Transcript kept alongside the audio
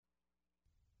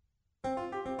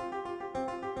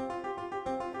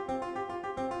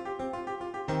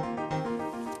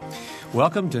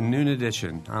Welcome to Noon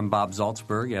Edition. I'm Bob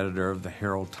Zaltzberg, editor of the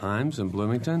Herald Times in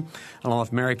Bloomington, along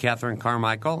with Mary Catherine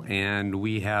Carmichael, and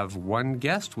we have one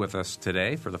guest with us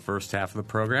today for the first half of the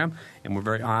program, and we're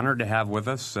very honored to have with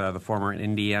us the former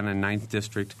Indiana 9th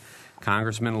District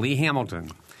Congressman Lee Hamilton.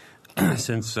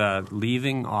 Since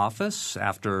leaving office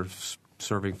after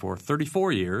serving for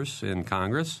 34 years in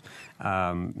Congress,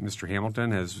 Mr.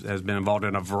 Hamilton has been involved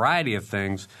in a variety of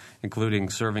things,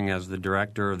 including serving as the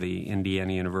director of the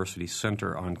Indiana University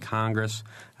Center on Congress.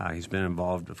 He's been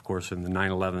involved, of course, in the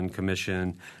 9/11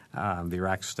 Commission, the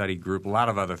Iraq Study Group, a lot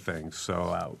of other things.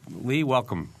 So, Lee,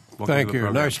 welcome. Thank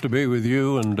you. Nice to be with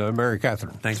you and Mary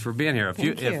Catherine. Thanks for being here. If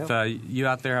you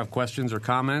out there have questions or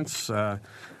comments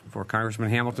for Congressman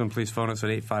Hamilton, please phone us at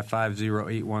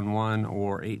 855-0811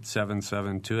 or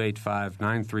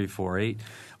 877-285-9348,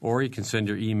 or you can send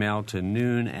your email to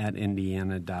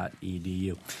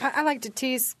noon@indiana.edu. I like to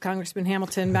tease Congressman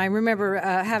Hamilton. I remember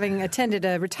having attended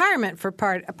a retirement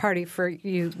party for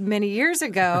you many years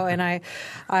ago, and I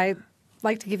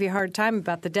like to give you a hard time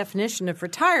about the definition of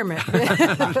retirement.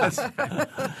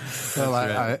 Well,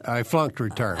 I flunked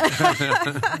retirement.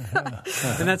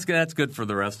 And that's good for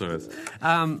the rest of us.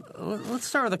 Let's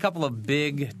start with a couple of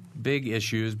big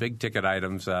issues, big ticket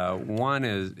items. One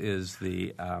is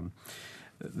the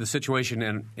situation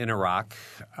in Iraq.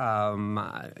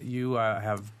 You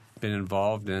have been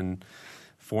involved in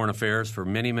foreign affairs for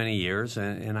many, many years,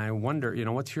 and I wonder,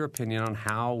 what's your opinion on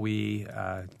how we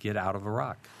get out of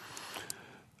Iraq?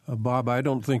 Bob, I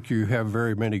don't think you have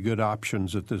very many good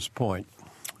options at this point.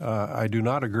 I do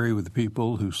not agree with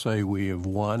people who say we have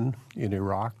won in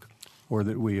Iraq or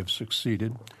that we have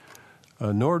succeeded,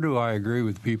 nor do I agree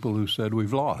with people who said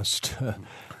we've lost.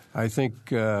 I think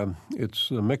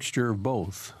it's a mixture of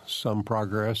both, some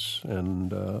progress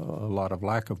and a lot of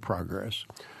lack of progress.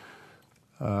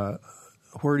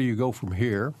 Where do you go from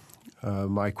here?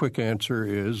 My quick answer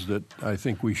is that I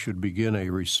think we should begin a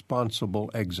responsible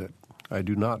exit. I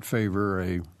do not favor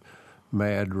a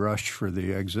mad rush for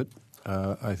the exit.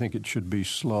 I think it should be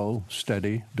slow,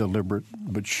 steady, deliberate,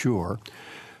 but sure,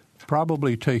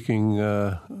 probably taking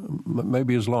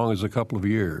maybe as long as a couple of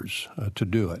years to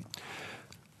do it.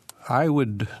 I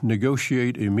would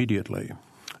negotiate immediately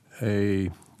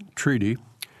a treaty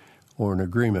or an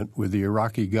agreement with the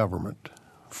Iraqi government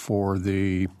for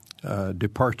the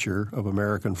departure of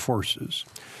American forces.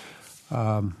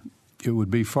 It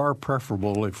would be far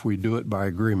preferable if we do it by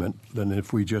agreement than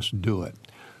if we just do it.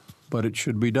 But it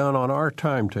should be done on our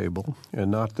timetable and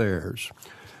not theirs.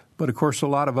 But, of course, a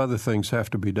lot of other things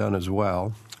have to be done as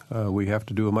well. We have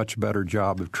to do a much better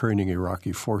job of training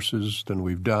Iraqi forces than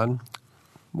we've done.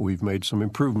 We've made some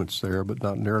improvements there, but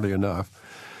not nearly enough.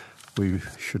 We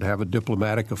should have a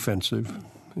diplomatic offensive,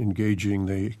 engaging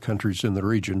the countries in the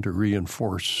region to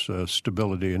reinforce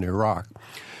stability in Iraq.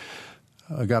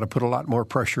 I got to put a lot more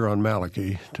pressure on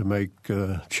Maliki to make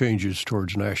changes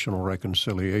towards national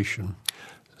reconciliation.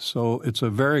 So it's a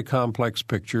very complex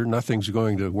picture. Nothing's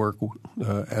going to work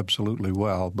absolutely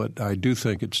well, but I do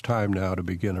think it's time now to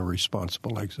begin a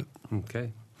responsible exit.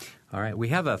 Okay. All right. We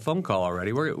have a phone call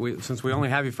already. Since we only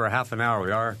have you for a half an hour,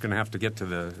 we are going to have to get to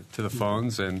the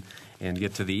phones and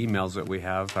get to the emails that we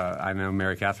have. I know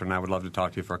Mary Catherine and I would love to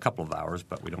talk to you for a couple of hours,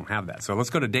 but we don't have that. So let's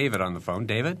go to David on the phone.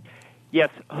 David? Yes.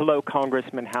 Hello,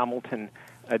 Congressman Hamilton.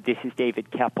 This is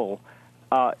David Keppel.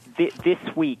 This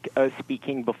week,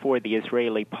 speaking before the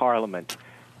Israeli parliament,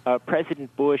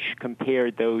 President Bush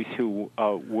compared those who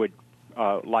would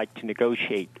like to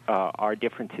negotiate our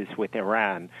differences with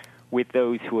Iran with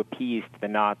those who appeased the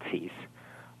Nazis.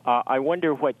 I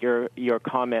wonder what your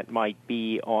comment might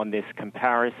be on this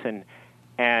comparison,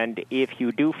 and if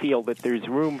you do feel that there's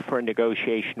room for a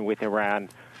negotiation with Iran,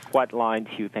 what lines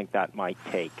you think that might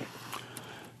take.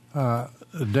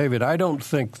 David, I don't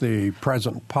think the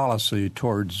present policy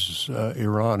towards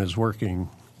Iran is working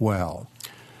well.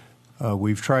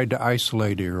 We've tried to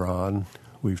isolate Iran.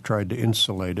 We've tried to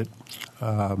insulate it.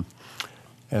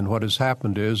 And what has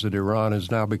happened is that Iran has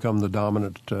now become the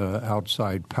dominant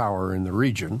outside power in the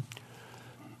region.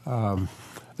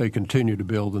 They continue to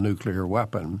build a nuclear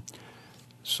weapon.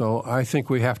 So I think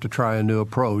we have to try a new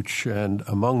approach, and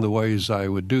among the ways I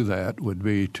would do that would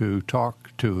be to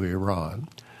talk to Iran.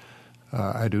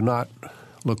 I do not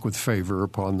look with favor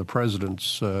upon the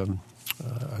president's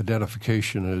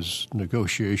identification as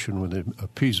negotiation with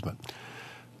appeasement.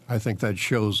 I think that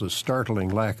shows a startling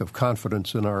lack of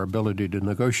confidence in our ability to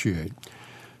negotiate.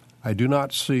 I do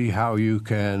not see how you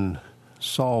can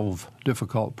solve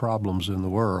difficult problems in the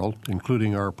world,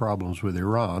 including our problems with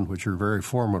Iran, which are very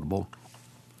formidable,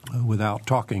 without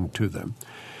talking to them.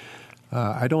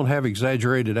 I don't have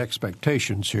exaggerated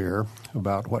expectations here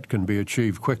about what can be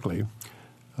achieved quickly,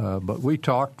 but we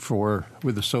talked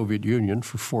with the Soviet Union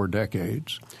for 4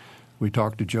 decades. We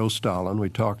talked to Joe Stalin. We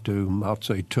talked to Mao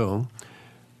Zedong.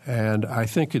 And I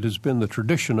think it has been the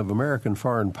tradition of American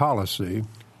foreign policy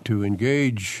to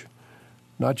engage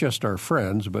not just our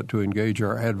friends, but to engage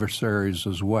our adversaries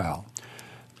as well.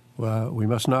 We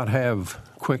must not have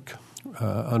quick,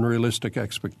 unrealistic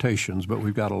expectations, but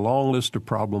we've got a long list of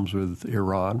problems with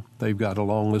Iran. They've got a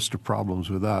long list of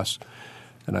problems with us,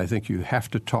 and I think you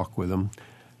have to talk with them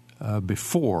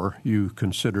before you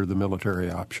consider the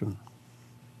military option.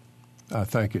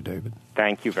 Thank you, David.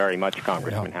 Thank you very much,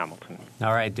 Congressman Hamilton.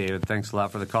 All right, David. Thanks a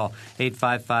lot for the call.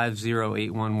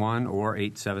 855-0811 or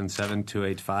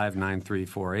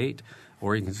 877-285-9348.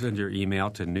 Or you can send your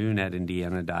email to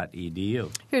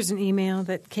noon@indiana.edu. Here's an email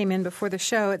that came in before the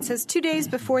show. It says, 2 days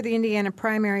before the Indiana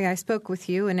primary, I spoke with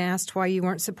you and asked why you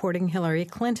weren't supporting Hillary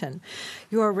Clinton.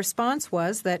 Your response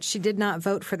was that she did not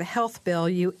vote for the health bill,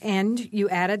 and you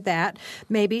added that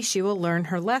maybe she will learn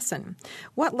her lesson.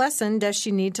 What lesson does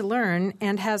she need to learn,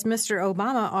 and has Mr.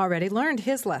 Obama already learned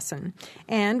his lesson?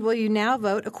 And will you now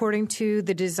vote according to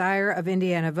the desire of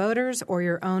Indiana voters or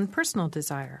your own personal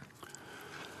desire?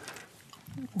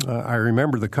 I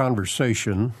remember the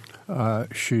conversation.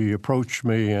 She approached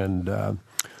me and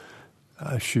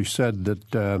she said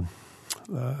that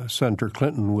Senator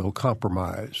Clinton will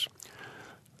compromise.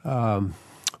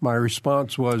 My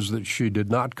response was that she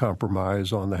did not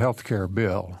compromise on the health care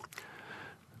bill.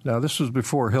 Now, this was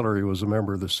before Hillary was a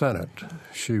member of the Senate.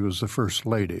 She was the First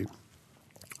Lady.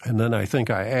 And then I think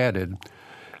I added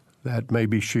that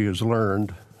maybe she has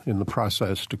learned in the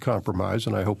process to compromise,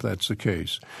 and I hope that's the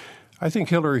case. I think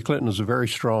Hillary Clinton is a very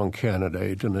strong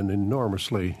candidate and an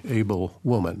enormously able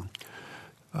woman.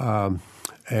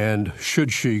 And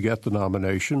should she get the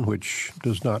nomination, which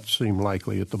does not seem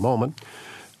likely at the moment,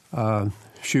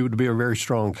 she would be a very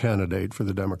strong candidate for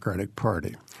the Democratic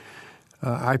Party.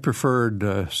 I preferred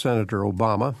Senator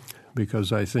Obama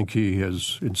because I think he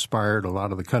has inspired a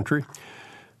lot of the country,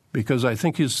 because I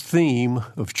think his theme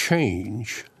of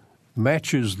change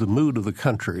matches the mood of the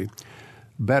country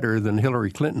better than Hillary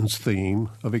Clinton's theme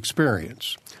of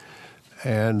experience.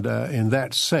 And in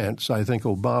that sense, I think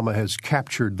Obama has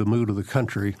captured the mood of the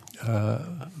country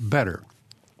better.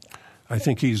 I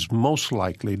think he's most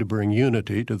likely to bring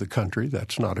unity to the country.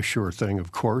 That's not a sure thing,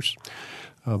 of course,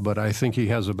 but I think he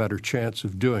has a better chance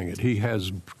of doing it. He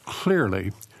has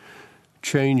clearly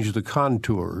changed the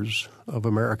contours of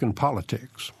American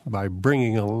politics by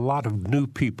bringing a lot of new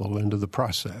people into the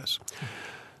process.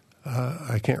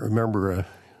 I can't remember a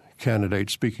candidate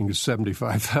speaking to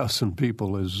 75,000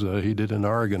 people as he did in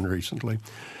Oregon recently,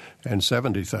 and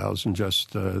 70,000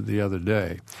 just the other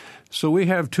day. So we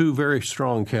have 2 very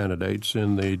strong candidates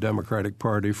in the Democratic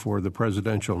Party for the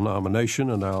presidential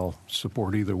nomination, and I'll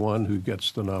support either one who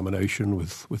gets the nomination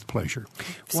with pleasure.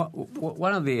 Well,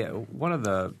 one of the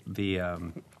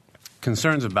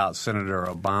concerns about Senator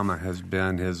Obama has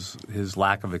been his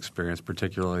lack of experience,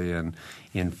 particularly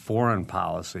in foreign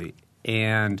policy.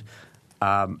 And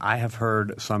I have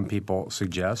heard some people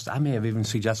suggest, I may have even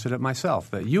suggested it myself,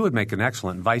 that you would make an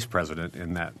excellent vice president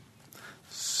in that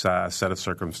set of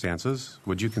circumstances.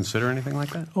 Would you consider anything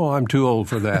like that? Oh, I'm too old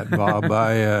for that, Bob.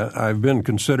 I've been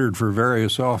considered for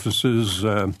various offices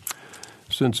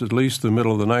since at least the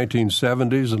middle of the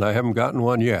 1970s, and I haven't gotten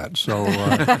one yet. So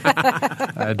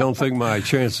I don't think my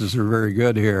chances are very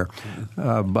good here.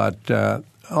 But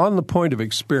on the point of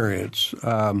experience,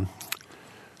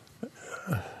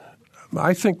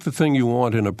 I think the thing you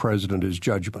want in a president is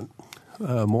judgment,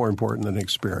 more important than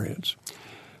experience.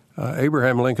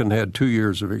 Abraham Lincoln had 2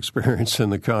 years of experience in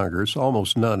the Congress,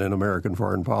 almost none in American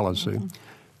foreign policy.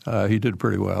 He did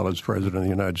pretty well as president of the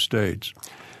United States.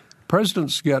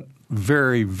 Presidents get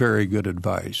very, very good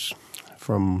advice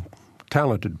from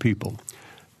talented people,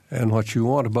 and what you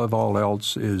want above all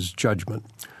else is judgment.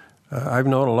 I've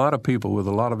known a lot of people with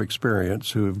a lot of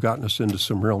experience who have gotten us into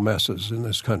some real messes in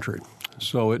this country.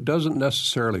 So it doesn't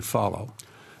necessarily follow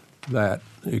that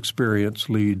experience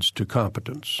leads to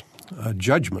competence. Good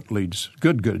judgment leads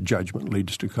to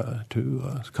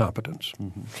competence.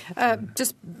 Mm-hmm.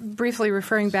 Just briefly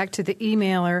referring back to the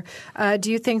emailer,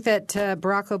 do you think that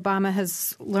Barack Obama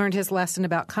has learned his lesson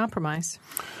about compromise?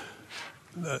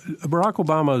 Barack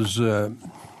Obama's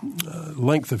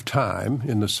length of time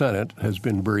in the Senate has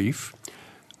been brief.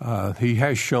 He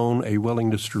has shown a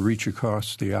willingness to reach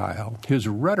across the aisle. His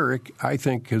rhetoric, I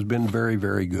think, has been very,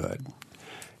 very good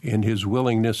in his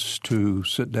willingness to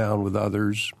sit down with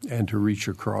others and to reach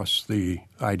across the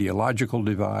ideological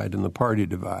divide and the party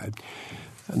divide.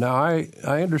 Now, I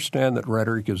understand that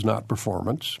rhetoric is not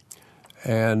performance,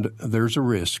 and there's a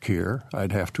risk here,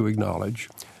 I'd have to acknowledge.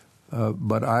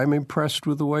 But I'm impressed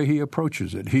with the way he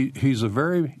approaches it. He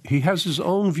has his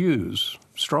own views,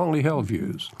 strongly held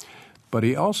views, but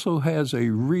he also has a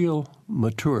real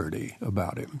maturity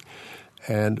about him.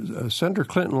 And Senator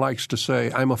Clinton likes to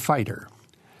say, "I'm a fighter."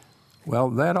 Well,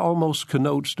 that almost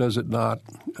connotes, does it not,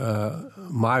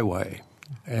 my way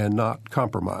and not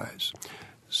compromise.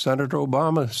 Senator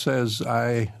Obama says,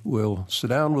 "I will sit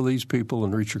down with these people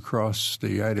and reach across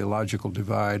the ideological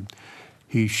divide."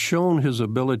 He's shown his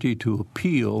ability to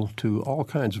appeal to all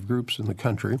kinds of groups in the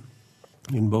country,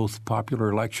 in both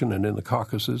popular election and in the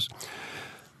caucuses.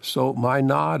 So my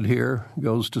nod here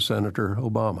goes to Senator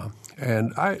Obama.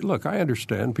 And I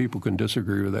understand people can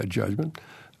disagree with that judgment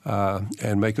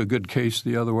and make a good case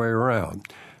the other way around.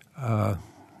 The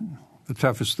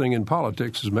toughest thing in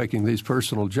politics is making these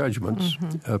personal judgments,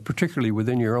 particularly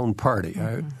within your own party.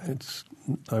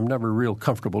 I'm never real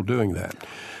comfortable doing that.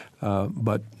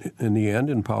 But in the end,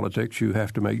 in politics, you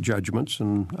have to make judgments,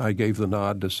 and I gave the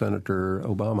nod to Senator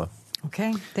Obama.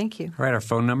 Okay, thank you. All right, our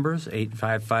phone numbers,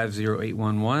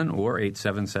 855-0811 or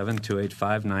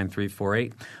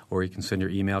 877-285-9348, or you can send your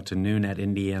email to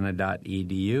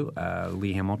noon@indiana.edu.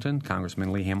 Lee Hamilton,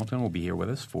 Congressman Lee Hamilton, will be here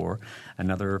with us for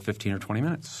another 15 or 20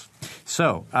 minutes.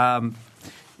 So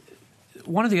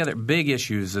one of the other big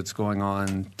issues that's going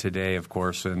on today, of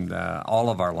course, in all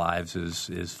of our lives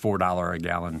is $4 a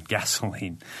gallon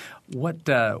gasoline. What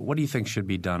do you think should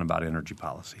be done about energy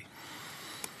policy?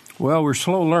 Well, we're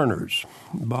slow learners,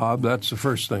 Bob. That's the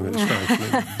first thing that strikes me.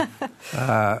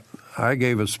 I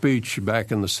gave a speech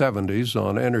back in the 70s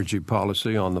on energy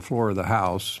policy on the floor of the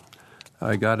House.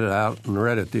 I got it out and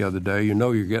read it the other day. You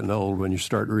know you're getting old when you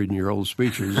start reading your old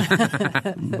speeches.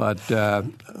 But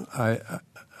I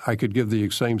could give the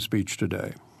same speech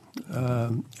today.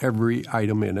 Every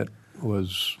item in it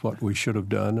was what we should have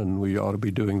done, and we ought to be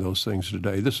doing those things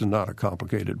today. This is not a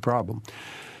complicated problem.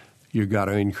 You've got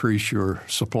to increase your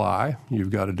supply. You've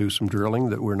got to do some drilling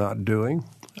that we're not doing.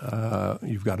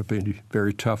 You've got to be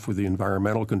very tough with the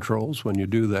environmental controls when you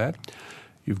do that.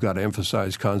 You've got to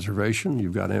emphasize conservation.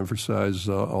 You've got to emphasize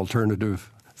alternative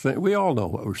things. We all know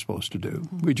what we're supposed to do.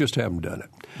 We just haven't done it.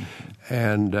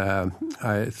 And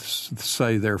I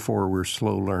say, therefore, we're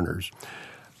slow learners.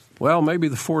 Well, maybe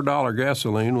the $4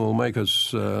 gasoline will make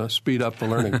us speed up the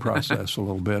learning process a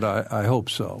little bit. I hope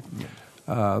so.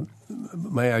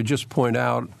 May I just point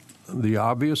out the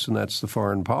obvious, and that's the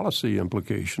foreign policy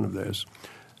implication of this.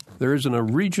 There isn't a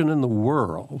region in the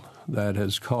world that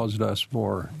has caused us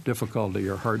more difficulty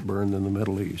or heartburn than the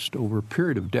Middle East. Over a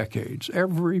period of decades,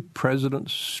 every president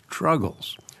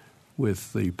struggles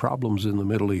with the problems in the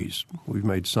Middle East. We've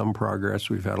made some progress.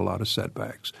 We've had a lot of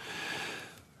setbacks.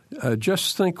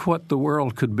 Just think what the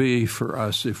world could be for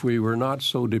us if we were not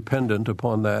so dependent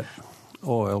upon that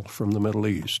oil from the Middle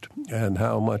East, and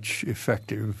how much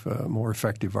more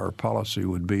effective our policy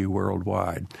would be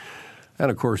worldwide.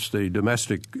 And, of course, the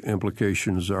domestic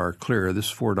implications are clear.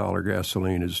 This $4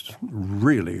 gasoline is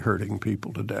really hurting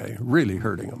people today, really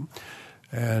hurting them.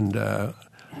 And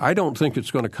I don't think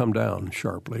it's going to come down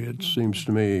sharply. It seems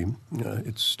to me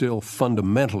it's still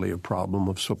fundamentally a problem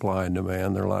of supply and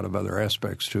demand. There are a lot of other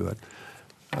aspects to it.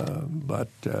 But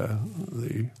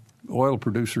the oil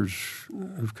producers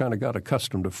have kind of got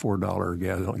accustomed to $4 a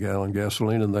gallon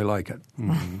gasoline, and they like it.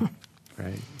 Mm-hmm.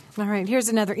 Right. All right. Here's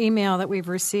another email that we've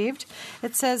received.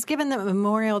 It says, given that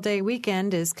Memorial Day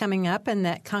weekend is coming up and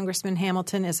that Congressman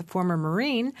Hamilton is a former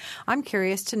Marine, I'm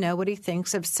curious to know what he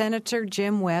thinks of Senator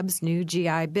Jim Webb's new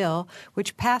GI Bill,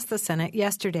 which passed the Senate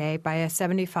yesterday by a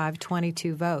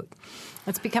 75-22 vote.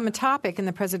 It's become a topic in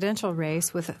the presidential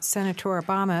race, with Senator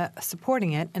Obama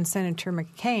supporting it and Senator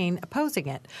McCain opposing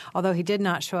it, although he did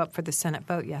not show up for the Senate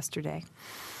vote yesterday.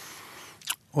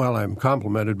 Well, I'm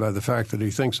complimented by the fact that he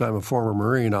thinks I'm a former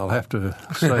Marine. I'll have to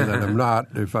say that I'm not.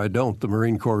 If I don't, the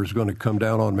Marine Corps is going to come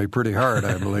down on me pretty hard,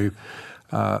 I believe.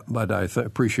 But I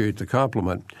appreciate the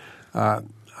compliment.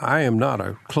 I am not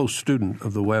a close student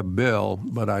of the Webb bill,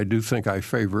 but I do think I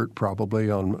favor it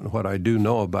probably on what I do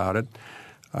know about it.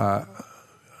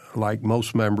 Like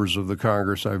most members of the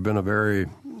Congress, I've been a very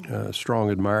strong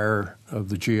admirer of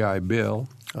the GI Bill.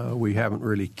 We haven't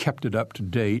really kept it up to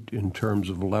date in terms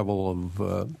of level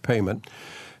of payment.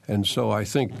 And so I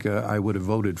think I would have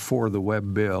voted for the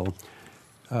Webb bill.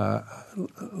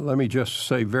 Let me just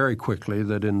say very quickly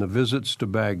that in the visits to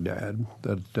Baghdad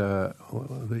that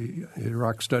the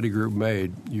Iraq Study Group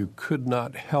made, you could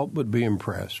not help but be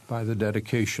impressed by the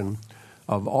dedication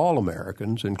of all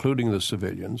Americans, including the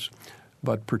civilians,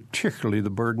 but particularly the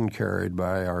burden carried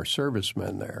by our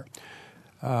servicemen there.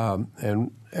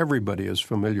 And everybody is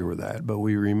familiar with that, but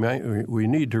we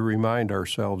need to remind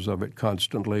ourselves of it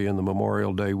constantly, and the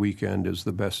Memorial Day weekend is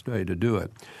the best day to do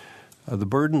it. The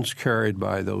burdens carried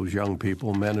by those young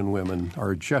people, men and women,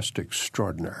 are just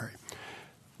extraordinary.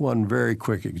 One very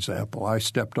quick example. I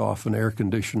stepped off an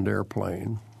air-conditioned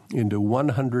airplane into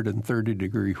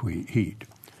 130-degree heat.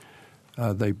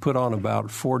 They put on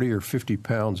about 40 or 50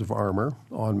 pounds of armor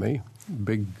on me,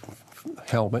 big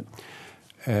helmet.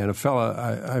 And a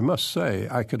fella, I must say,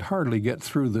 I could hardly get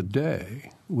through the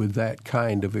day with that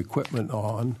kind of equipment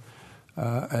on.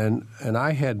 And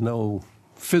I had no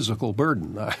physical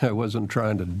burden. I wasn't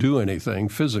trying to do anything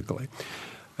physically.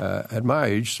 At my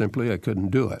age, simply, I couldn't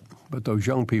do it. But those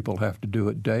young people have to do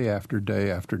it day after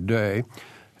day after day,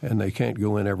 and they can't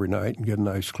go in every night and get a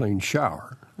nice, clean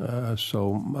shower.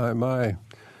 So my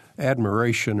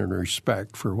admiration and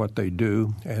respect for what they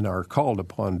do and are called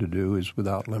upon to do is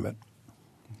without limit.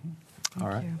 All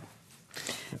right.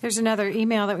 There's another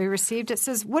email that we received. It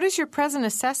says, what is your present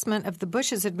assessment of the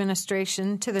Bush's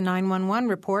administration to the 9/11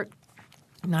 report,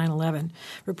 9/11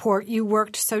 report you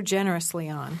worked so generously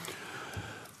on?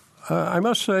 I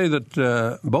must say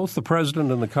that both the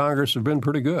President and the Congress have been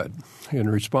pretty good in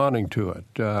responding to it.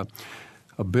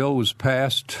 A bill was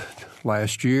passed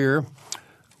last year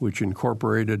which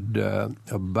incorporated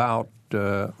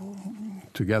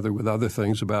together with other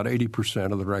things, about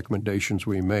 80% of the recommendations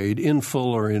we made in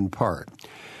full or in part.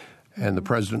 And the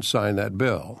President signed that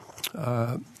bill.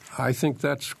 I think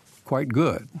that's quite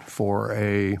good for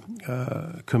a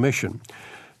commission.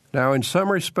 Now, in some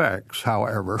respects,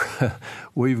 however,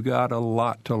 we've got a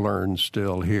lot to learn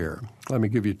still here. Let me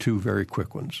give you two very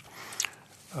quick ones.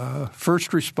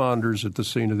 First responders at the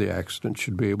scene of the accident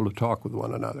should be able to talk with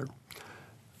one another.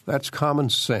 That's common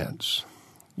sense.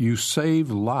 You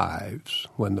save lives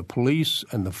when the police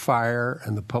and the fire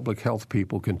and the public health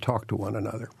people can talk to one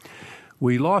another.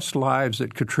 We lost lives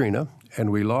at Katrina,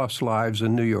 and we lost lives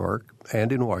in New York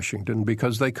and in Washington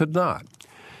because they could not.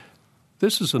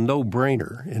 This is a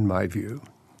no-brainer, in my view.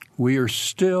 We are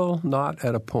still not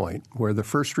at a point where the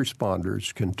first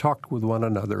responders can talk with one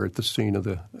another at the scene of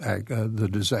the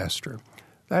disaster.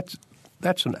 That's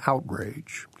an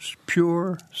outrage. It's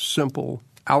pure, simple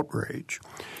outrage.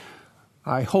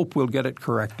 I hope we'll get it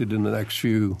corrected in the next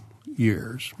few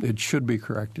years. It should be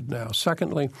corrected now.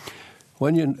 Secondly,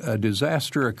 when a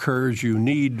disaster occurs, you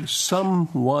need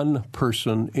one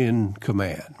person in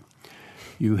command.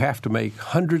 You have to make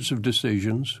hundreds of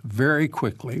decisions very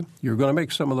quickly. You're going to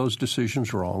make some of those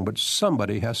decisions wrong, but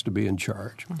somebody has to be in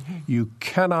charge. Mm-hmm. You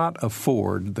cannot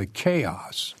afford the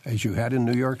chaos, as you had in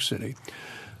New York City,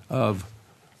 of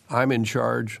I'm in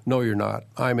charge, no you're not,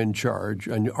 I'm in charge,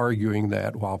 and arguing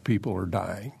that while people are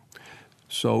dying.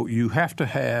 So you have to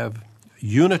have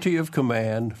unity of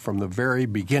command from the very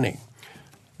beginning.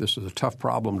 This is a tough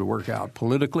problem to work out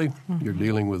politically. Mm-hmm. You're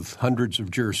dealing with hundreds of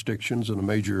jurisdictions in a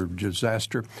major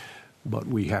disaster, but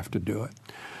we have to do it.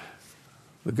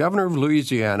 The governor of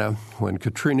Louisiana, when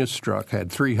Katrina struck, had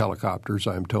 3 helicopters,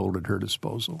 I'm told, at her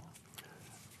disposal.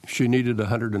 She needed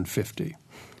 150.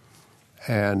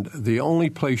 And the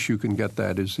only place you can get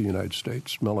that is the United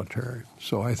States military.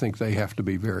 So I think they have to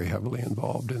be very heavily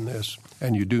involved in this,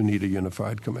 and you do need a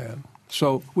unified command.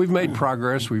 So we've made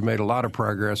progress. We've made a lot of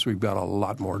progress. We've got a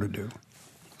lot more to do.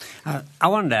 I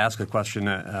wanted to ask a question.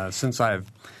 Since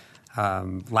I've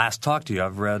last talked to you,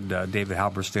 I've read David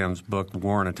Halberstam's book,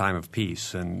 War in a Time of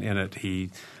Peace, and in it he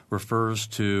refers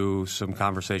to some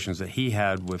conversations that he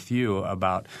had with you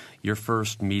about your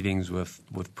first meetings with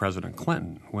President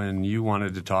Clinton when you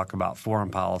wanted to talk about foreign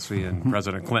policy and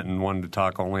President Clinton wanted to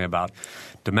talk only about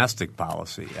domestic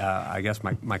policy. I guess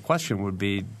my question would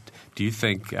be, do you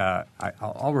think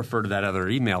I'll refer to that other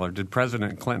emailer. Did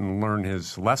President Clinton learn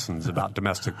his lessons about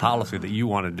domestic policy that you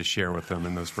wanted to share with him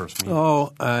in those first meetings?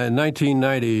 In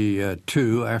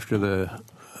 1992, after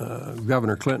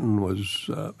Governor Clinton was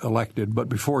elected, but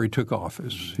before he took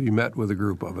office, he met with a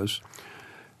group of us.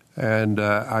 And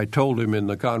I told him in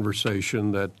the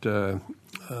conversation that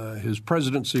his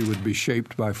presidency would be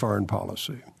shaped by foreign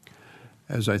policy,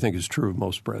 as I think is true of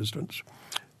most presidents.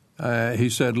 He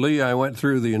said, Lee, I went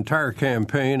through the entire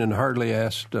campaign and hardly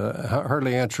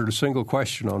answered a single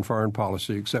question on foreign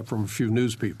policy except from a few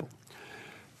news people.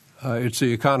 It's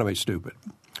the economy, stupid.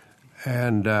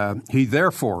 And he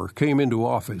therefore came into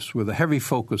office with a heavy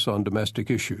focus on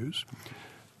domestic issues.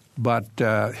 But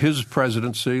his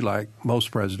presidency, like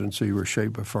most presidency, were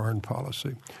shaped by foreign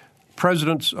policy.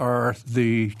 Presidents are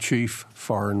the chief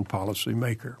foreign policy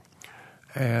maker.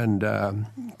 And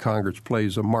Congress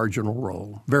plays a marginal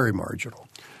role, very marginal.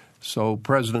 So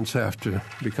presidents have to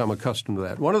become accustomed to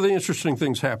that. One of the interesting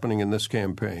things happening in this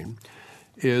campaign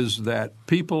is that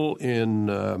people in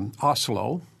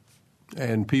Oslo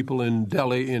and people in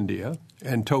Delhi, India,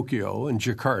 and Tokyo and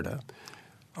Jakarta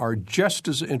are just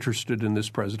as interested in this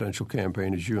presidential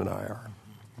campaign as you and I are.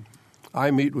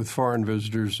 I meet with foreign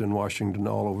visitors in Washington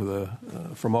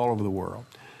from all over the world.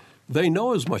 They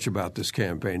know as much about this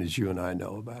campaign as you and I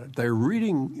know about it. They're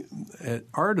reading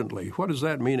ardently. What does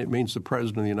that mean? It means the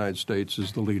President of the United States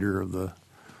is the leader of the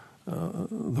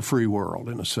free world,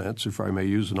 in a sense, if I may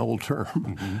use an old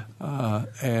term.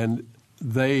 Mm-hmm. And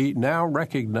they now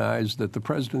recognize that the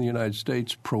President of the United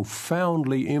States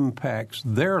profoundly impacts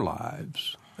their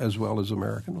lives as well as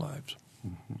American lives.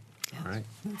 Mm-hmm. Yeah. Right.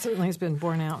 It certainly has been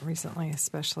borne out recently,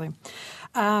 especially.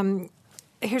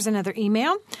 Here's another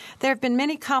email. There have been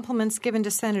many compliments given to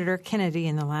Senator Kennedy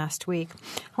in the last week.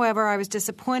 However, I was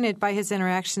disappointed by his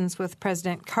interactions with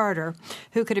President Carter,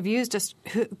 who could have used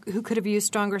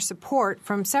stronger support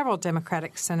from several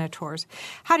Democratic senators.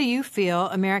 How do you feel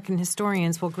American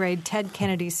historians will grade Ted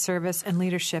Kennedy's service and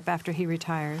leadership after he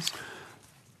retires?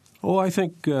 Oh, I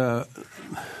think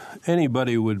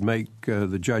anybody would make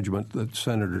the judgment that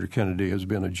Senator Kennedy has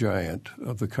been a giant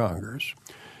of the Congress.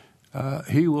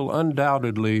 He will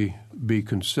undoubtedly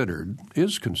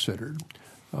is considered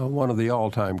one of the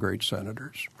all-time great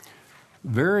senators.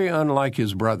 Very unlike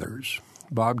his brothers,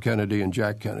 Bob Kennedy and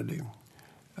Jack Kennedy,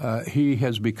 he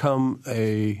has become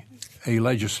a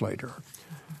legislator.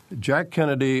 Jack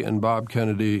Kennedy and Bob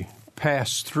Kennedy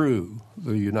passed through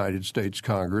the United States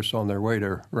Congress on their way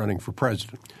to running for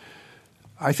president.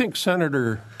 I think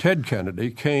Senator Ted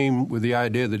Kennedy came with the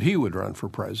idea that he would run for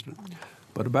president.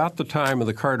 But about the time of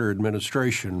the Carter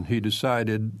administration, he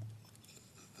decided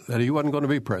that he wasn't going to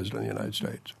be president of the United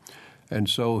States. And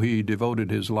so he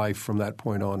devoted his life from that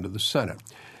point on to the Senate.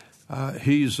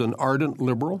 He's an ardent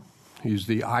liberal. He's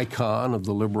the icon of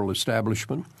the liberal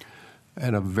establishment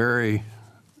and a very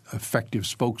effective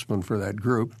spokesman for that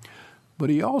group. But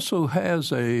he also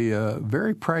has a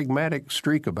very pragmatic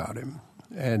streak about him,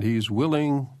 and he's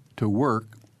willing to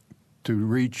work to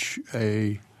reach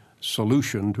a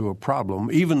solution to a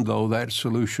problem, even though that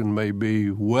solution may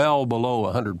be well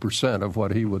below 100% of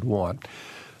what he would want.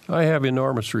 I have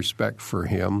enormous respect for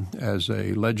him as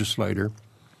a legislator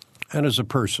and as a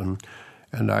person,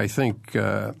 and I think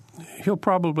he'll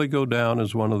probably go down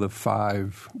as one of the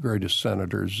 5 greatest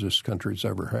senators this country's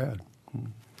ever had.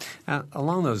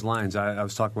 Along those lines, I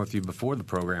was talking with you before the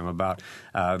program about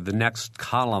the next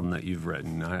column that you've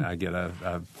written. I get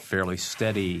a fairly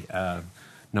steady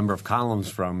number of columns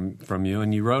from you,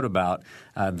 and you wrote about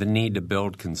the need to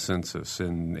build consensus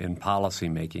in policy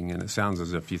making, and it sounds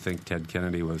as if you think Ted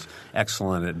Kennedy was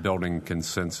excellent at building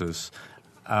consensus.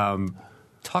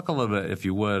 Talk a little bit, if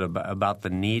you would, about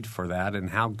the need for that and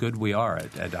how good we are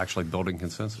at actually building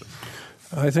consensus.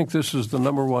 I think this is the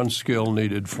number one skill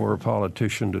needed for a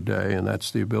politician today, and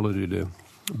that's the ability to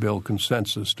build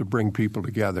consensus, to bring people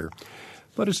together.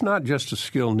 But it's not just a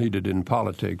skill needed in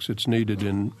politics. It's needed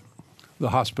in the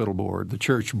hospital board, the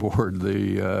church board,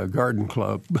 the garden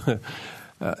club.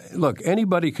 Look,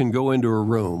 anybody can go into a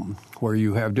room where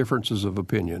you have differences of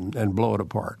opinion and blow it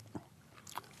apart.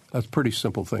 That's a pretty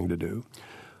simple thing to do.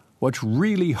 What's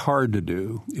really hard to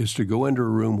do is to go into a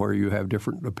room where you have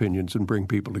different opinions and bring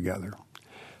people together.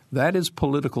 That is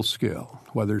political skill,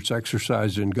 whether it's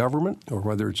exercised in government or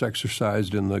whether it's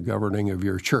exercised in the governing of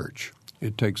your church.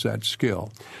 It takes that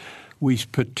skill. We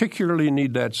particularly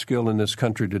need that skill in this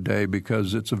country today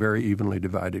because it's a very evenly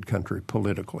divided country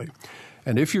politically.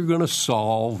 And if you're going to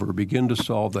solve or begin to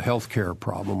solve the health care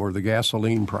problem or the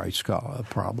gasoline price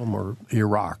problem or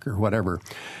Iraq or whatever,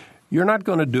 you're not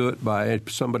going to do it by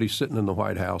somebody sitting in the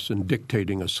White House and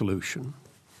dictating a solution.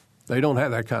 They don't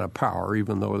have that kind of power,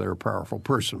 even though they're a powerful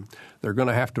person. They're going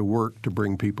to have to work to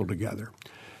bring people together.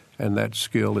 And that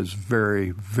skill is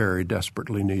very, very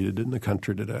desperately needed in the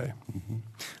country today. Mm-hmm.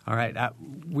 All right.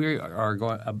 We are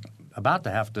about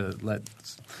to have to let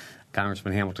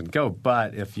Congressman Hamilton go,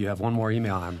 but if you have one more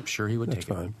email, I'm sure he would take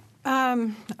it.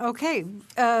 Okay.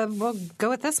 We'll go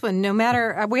with this one. No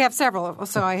matter we have several,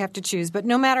 so I have to choose. But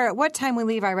no matter at what time we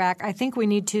leave Iraq, I think we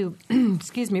need to,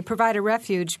 provide a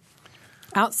refuge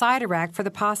outside Iraq for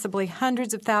the possibly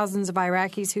hundreds of thousands of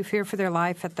Iraqis who fear for their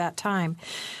life at that time.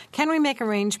 Can we make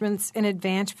arrangements in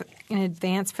advance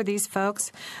for these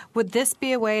folks? Would this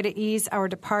be a way to ease our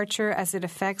departure as it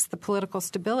affects the political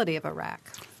stability of Iraq?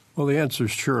 Well, the answer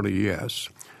is surely yes.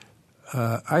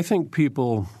 I think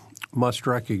people must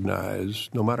recognize,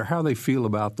 no matter how they feel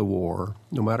about the war,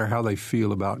 no matter how they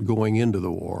feel about going into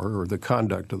the war or the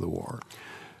conduct of the war,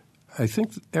 I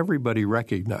think everybody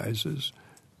recognizes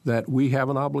that we have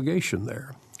an obligation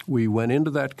there. We went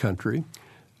into that country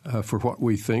for what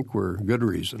we think were good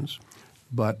reasons.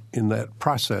 But in that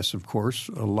process, of course,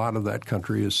 a lot of that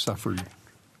country has suffered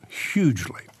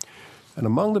hugely. And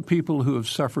among the people who have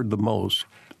suffered the most,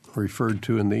 referred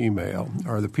to in the email,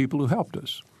 are the people who helped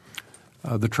us.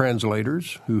 The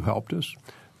translators who helped us.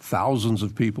 Thousands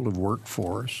of people have worked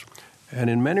for us. And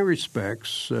in many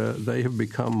respects, they have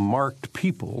become marked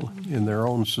people in their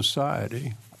own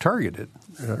society, targeted,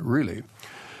 really.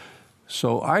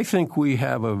 So I think we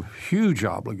have a huge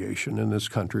obligation in this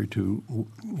country to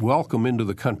welcome into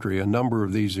the country a number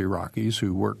of these Iraqis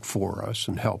who worked for us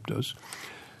and helped us.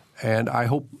 And I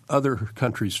hope other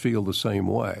countries feel the same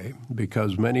way,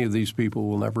 because many of these people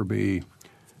will never be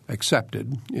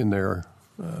accepted in their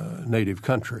native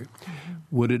country. Mm-hmm.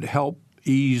 Would it help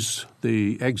ease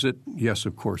the exit? Yes,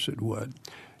 of course it would.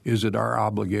 Is it our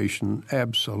obligation?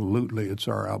 Absolutely, it's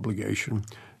our obligation,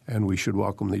 and we should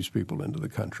welcome these people into the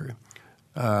country.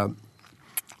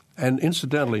 And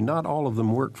incidentally, not all of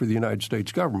them work for the United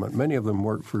States government. Many of them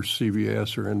work for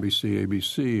CBS or NBC,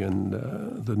 ABC,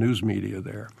 and the news media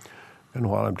there. And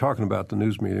while I'm talking about the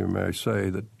news media, may I say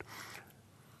that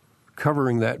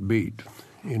covering that beat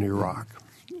in Iraq,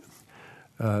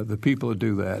 the people that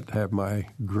do that have my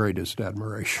greatest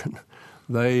admiration.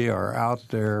 They are out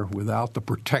there without the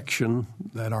protection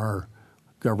that our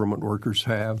government workers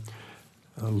have,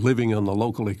 living on the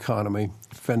local economy,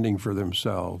 fending for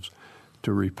themselves,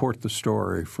 to report the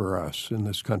story for us in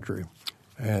this country.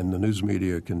 And the news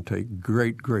media can take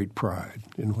great, great pride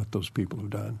in what those people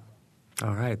have done.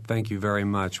 All right. Thank you very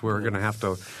much. We're going to have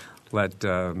to let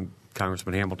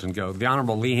Congressman Hamilton go. The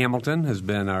Honorable Lee Hamilton has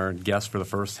been our guest for the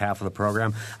first half of the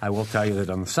program. I will tell you that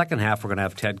on the second half, we're going to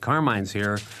have Ted Carmines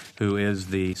here, who is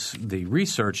the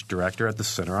research director at the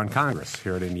Center on Congress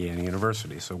here at Indiana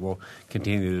University. So we'll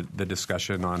continue the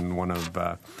discussion on one of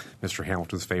Mr.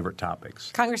 Hamilton's favorite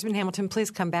topics. Congressman Hamilton,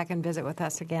 please come back and visit with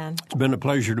us again. It's been a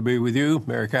pleasure to be with you,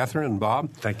 Mary Catherine and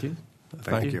Bob. Thank you.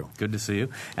 Thank you. Good to see you.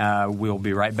 We'll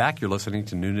be right back. You're listening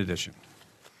to Noon Edition.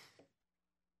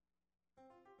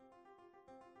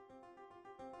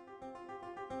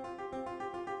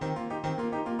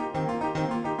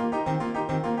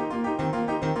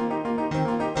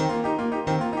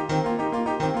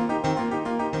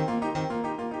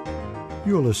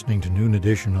 You're listening to Noon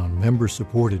Edition on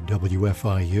member-supported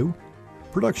WFIU.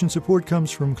 Production support comes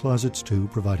from Closets 2,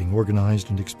 providing organized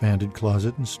and expanded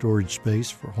closet and storage space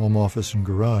for home office and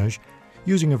garage,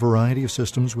 using a variety of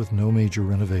systems with no major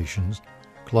renovations.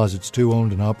 Closets 2,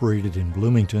 owned and operated in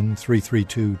Bloomington,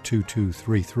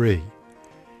 332-2233.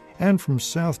 And from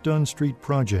South Dunn Street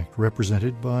Project,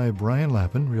 represented by Brian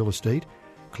Lappin, Real Estate,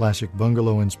 classic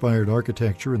bungalow-inspired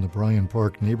architecture in the Bryan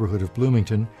Park neighborhood of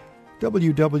Bloomington,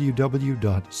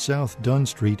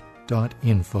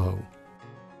 www.southdunstreet.info.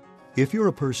 If you're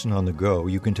a person on the go,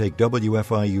 you can take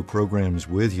WFIU programs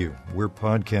with you. We're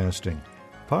podcasting.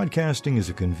 Podcasting is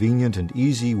a convenient and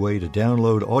easy way to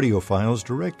download audio files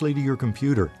directly to your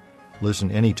computer.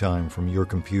 Listen anytime from your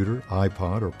computer,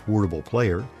 iPod, or portable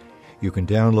player. You can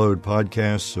download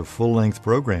podcasts of full-length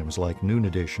programs like Noon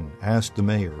Edition, Ask the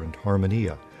Mayor, and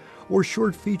Harmonia, or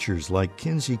short features like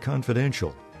Kinsey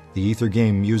Confidential, the Ether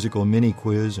Game musical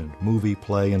mini-quiz, and movie,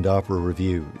 play, and opera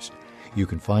reviews. You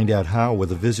can find out how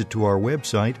with a visit to our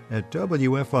website at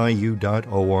wfiu.org.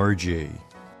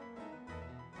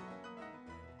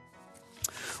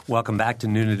 Welcome back to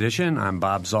Noon Edition. I'm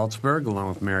Bob Zaltsberg, along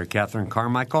with Mary Catherine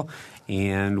Carmichael.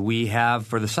 And we have,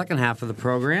 for the second half of the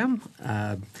program,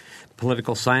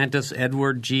 political scientist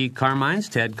Edward G. Carmines,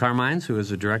 Ted Carmines, who is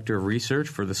the Director of Research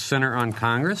for the Center on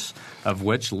Congress, of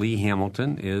which Lee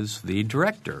Hamilton is the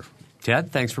director.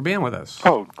 Ted, thanks for being with us.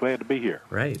 Oh, glad to be here.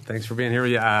 Great. Thanks for being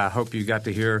here. I hope you got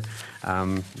to hear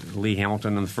Lee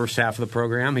Hamilton in the first half of the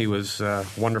program. He was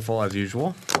wonderful, as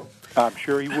usual. I'm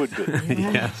sure he would be.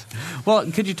 Yes.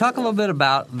 Well, could you talk a little bit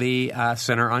about the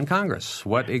Center on Congress?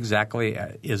 What exactly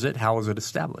is it? How was it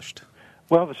established?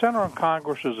 Well, the Center on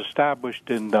Congress was established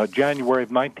in January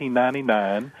of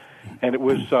 1999, and it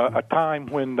was a time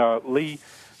when Lee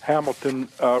Hamilton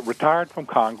retired from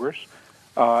Congress,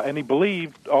 and he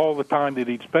believed all the time that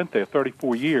he'd spent there,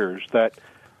 34 years, that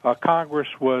Congress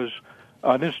was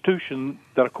an institution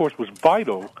that, of course, was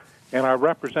vital in our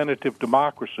representative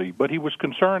democracy, but he was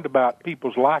concerned about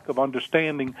people's lack of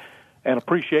understanding and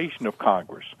appreciation of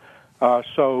Congress.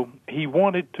 So he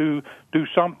wanted to do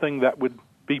something that would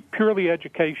be purely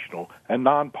educational and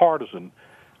nonpartisan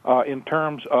in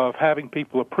terms of having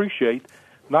people appreciate,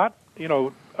 not,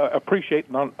 appreciate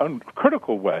in an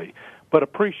uncritical way, but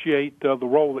appreciate the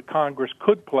role that Congress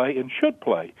could play and should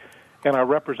play in our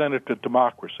representative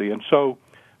democracy. And so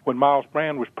when Miles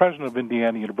Brand was president of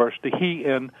Indiana University, he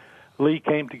and Lee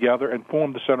came together and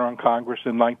formed the Center on Congress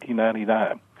in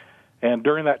 1999. And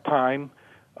during that time,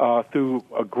 through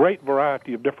a great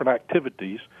variety of different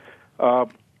activities,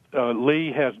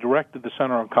 Lee has directed the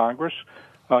Center on Congress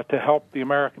to help the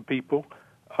American people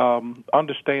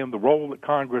understand the role that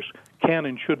Congress can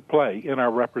and should play in our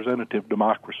representative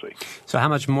democracy. So how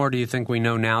much more do you think we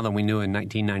know now than we knew in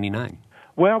 1999?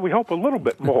 Well, we hope a little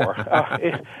bit more.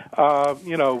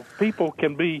 People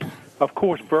can be, of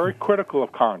course, very critical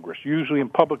of Congress. Usually in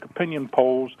public opinion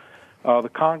polls, the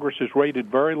Congress is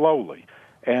rated very lowly.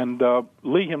 And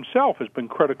Lee himself has been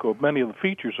critical of many of the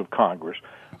features of Congress.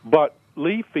 But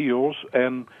Lee feels,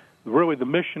 and really the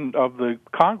mission of the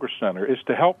Congress Center, is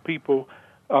to help people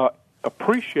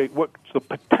appreciate what the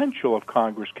potential of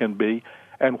Congress can be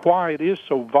and why it is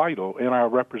so vital in our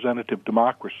representative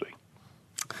democracy.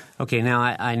 Okay, now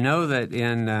I know that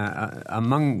in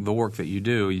among the work that you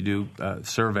do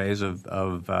surveys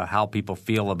of how people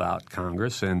feel about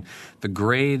Congress, and the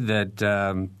grade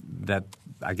that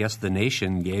I guess the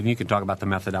nation gave. You can talk about the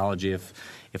methodology if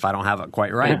I don't have it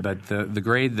quite right, but the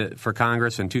grade that for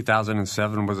Congress in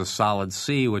 2007 was a solid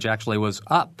C, which actually was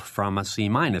up from a C-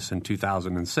 in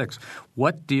 2006.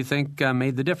 What do you think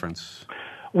made the difference?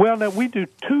 Well, now we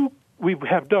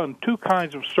have done two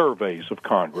kinds of surveys of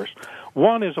Congress.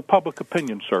 One is a public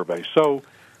opinion survey. So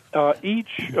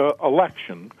each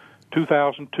election,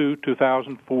 2002,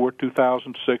 2004,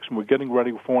 2006, and we're getting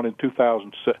ready for one in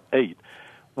 2008,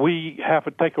 we have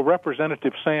to take a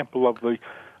representative sample of the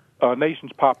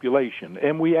nation's population,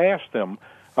 and we ask them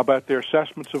about their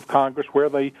assessments of Congress, where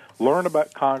they learn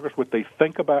about Congress, what they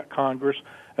think about Congress,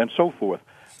 and so forth.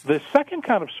 The second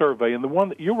kind of survey, and the one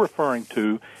that you're referring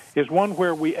to, is one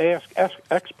where we ask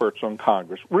experts on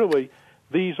Congress. Really,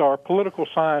 these are political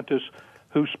scientists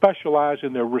who specialize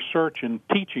in their research and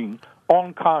teaching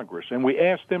on Congress, and we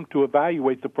ask them to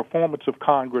evaluate the performance of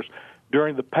Congress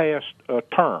during the past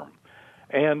term.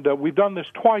 And we've done this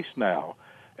twice now,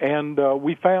 and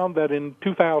we found that in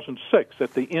 2006,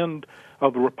 at the end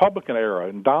of the Republican era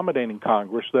in dominating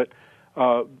Congress, that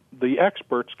the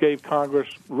experts gave Congress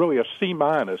really a C-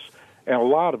 and a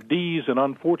lot of D's and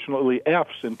unfortunately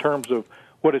F's in terms of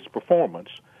what its performance.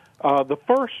 The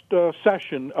first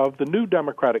session of the new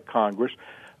Democratic Congress,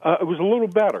 it was a little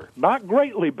better, not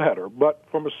greatly better, but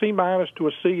from a C- to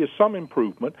a C is some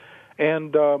improvement,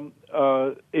 and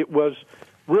it was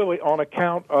really on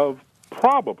account of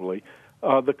probably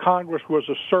the Congress was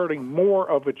asserting more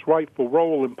of its rightful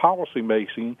role in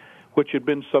policymaking, which had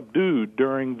been subdued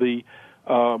during the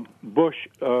Bush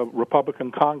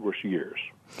Republican Congress years.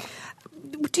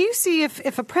 Do you see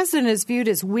if a president is viewed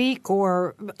as weak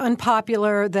or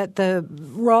unpopular that the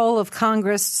role of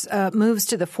Congress moves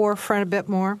to the forefront a bit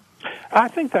more? I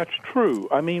think that's true.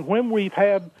 I mean, when we've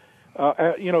had,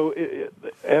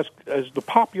 as the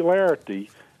popularity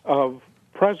of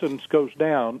presidents goes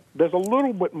down, there's a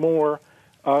little bit more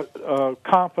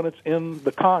confidence in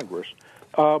the Congress.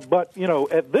 But,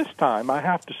 at this time, I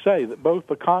have to say that both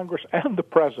the Congress and the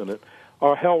president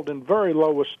are held in very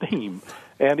low esteem.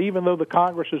 And even though the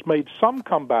Congress has made some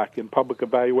comeback in public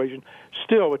evaluation,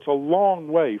 still it's a long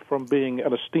way from being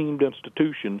an esteemed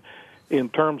institution in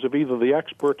terms of either the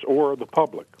experts or the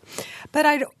public. But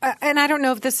I don't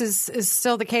know if this is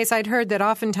still the case. I'd heard that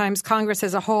oftentimes Congress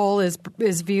as a whole is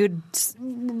viewed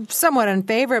somewhat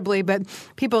unfavorably, but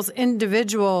people's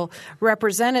individual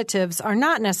representatives are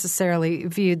not necessarily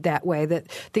viewed that way, that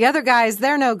the other guys,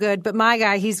 they're no good, but my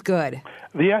guy, he's good.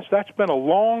 Yes, that's been a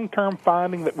long-term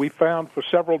finding that we found for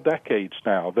several decades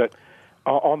now, that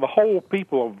on the whole,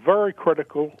 people are very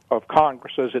critical of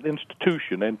Congress as an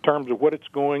institution in terms of what it's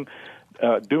doing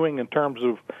in terms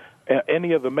of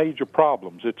any of the major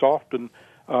problems. It's often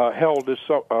held as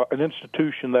an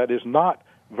institution that is not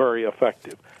very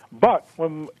effective. But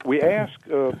when we ask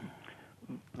the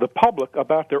public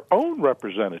about their own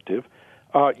representative,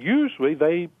 usually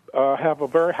they have a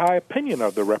very high opinion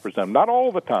of their representative. Not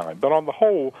all the time, but on the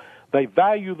whole, they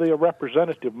value their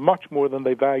representative much more than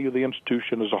they value the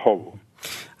institution as a whole.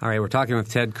 All right, we're talking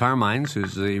with Ted Carmines,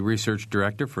 who's the research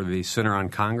director for the Center on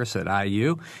Congress at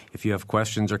IU. If you have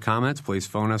questions or comments, please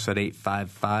phone us at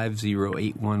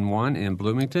 855-0811 in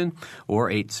Bloomington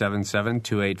or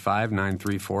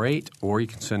 877-285-9348, or you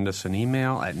can send us an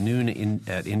email at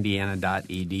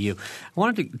noon@indiana.edu. I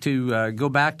wanted to go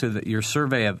back to your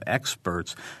survey of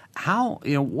experts.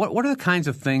 What are the kinds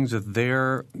of things that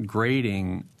they're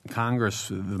grading Congress,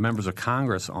 the members of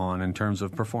Congress, on in terms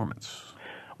of performance?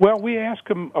 Well, we ask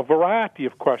them a variety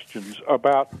of questions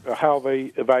about how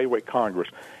they evaluate Congress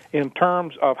in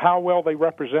terms of how well they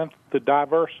represent the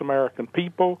diverse American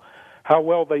people, how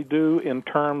well they do in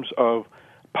terms of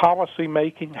policy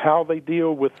making, how they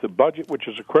deal with the budget, which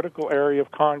is a critical area of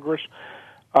Congress,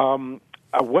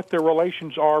 what their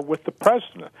relations are with the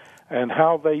president and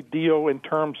how they deal in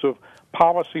terms of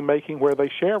policy making where they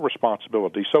share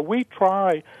responsibility. So we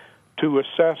try to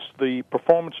assess the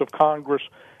performance of Congress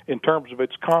in terms of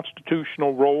its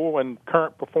constitutional role and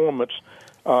current performance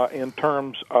in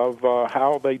terms of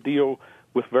how they deal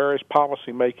with various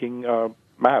policy-making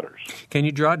matters. Can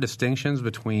you draw distinctions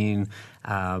between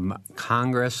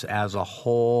Congress as a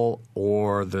whole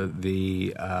or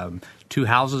the two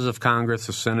houses of Congress,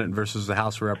 the Senate versus the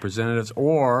House of Representatives,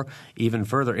 or even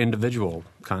further, individual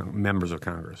members of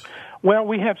Congress? Well,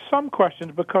 we have some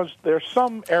questions because there are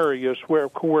some areas where,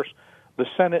 of course, the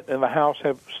Senate and the House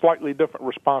have slightly different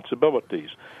responsibilities.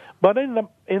 But in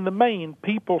the main,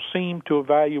 people seem to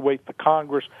evaluate the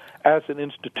Congress as an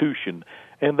institution,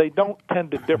 and they don't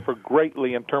tend to differ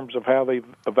greatly in terms of how they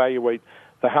evaluate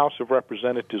the House of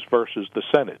Representatives versus the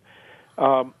Senate.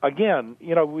 Again,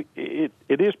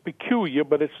 it is peculiar,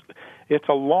 but it's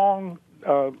a long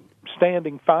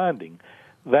standing finding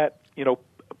that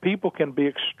people can be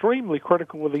extremely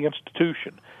critical of the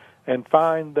institution and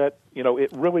find that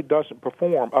it really doesn't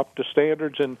perform up to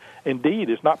standards, and indeed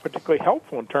is not particularly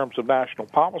helpful in terms of national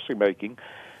policy making.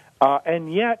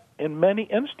 And yet, in many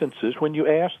instances, when you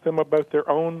ask them about their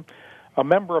own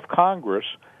member of Congress,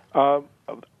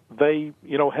 they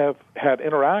have had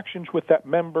interactions with that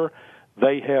member.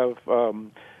 They have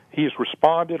he has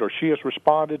responded or she has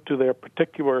responded to their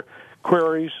particular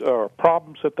queries or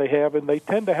problems that they have, and they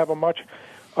tend to have a much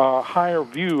higher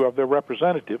view of their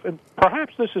representative. And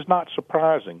perhaps this is not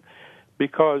surprising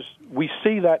because we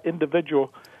see that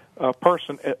individual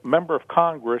person, member of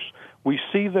Congress, we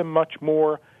see them much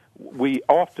more. We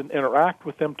often interact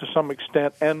with them to some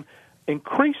extent, and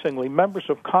increasingly members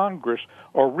of Congress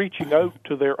are reaching out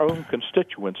to their own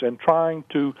constituents and trying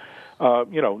to,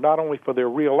 not only for their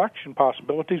reelection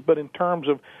possibilities, but in terms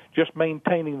of just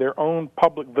maintaining their own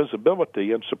public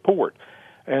visibility and support.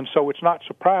 And so it's not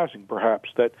surprising, perhaps,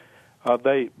 that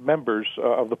members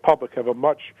of the public have a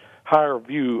much higher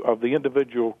view of the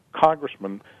individual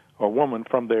congressman or woman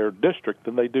from their district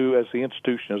than they do as the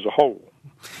institution as a whole.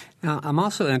 Now, I'm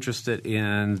also interested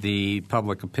in the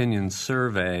public opinion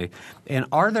survey. And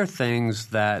are there things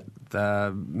that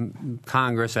the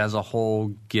Congress as a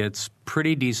whole gets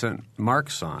pretty decent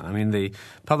marks on? I mean, the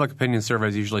public opinion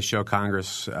surveys usually show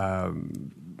Congress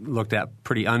looked at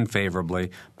pretty unfavorably,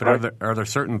 but right. Are there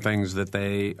certain things that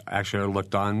they actually are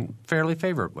looked on fairly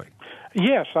favorably?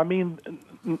 Yes, I mean,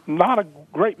 not a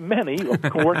great many, of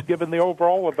course, given the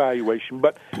overall evaluation,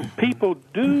 but people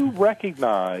do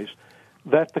recognize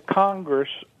that the Congress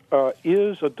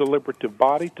is a deliberative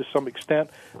body to some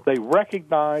extent. They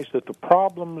recognize that the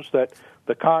problems that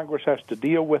the Congress has to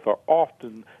deal with are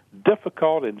often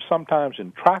difficult and sometimes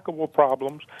intractable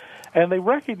problems, and they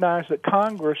recognize that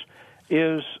Congress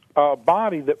is a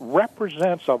body that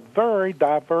represents a very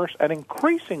diverse and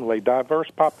increasingly diverse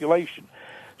population.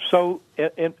 So,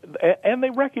 and they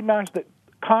recognize that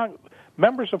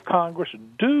members of Congress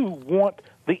do want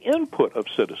the input of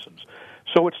citizens.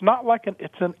 So it's not like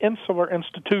it's an insular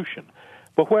institution.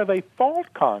 But where they fault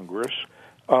Congress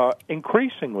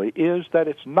increasingly is that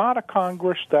it's not a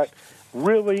Congress that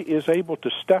really is able to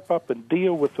step up and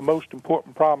deal with the most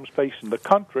important problems facing the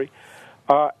country,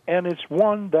 and it's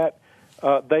one that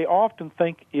they often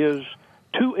think is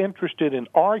too interested in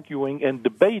arguing and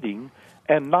debating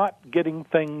and not getting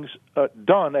things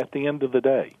done at the end of the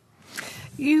day.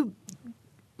 You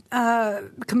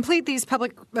complete these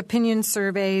public opinion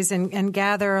surveys and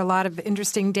gather a lot of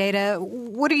interesting data.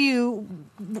 What do you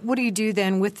do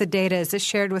then with the data? Is this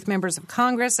shared with members of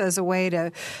Congress as a way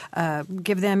to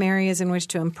give them areas in which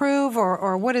to improve,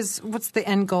 or what's the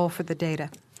end goal for the data?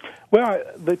 Well,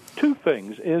 the two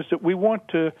things is that we want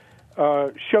to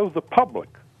show the public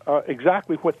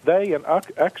exactly what they and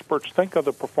experts think of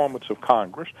the performance of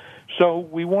Congress. So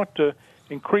we want to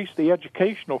increase the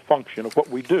educational function of what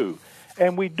we do.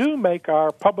 And we do make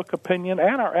our public opinion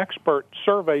and our expert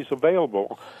surveys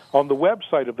available on the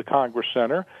website of the Congress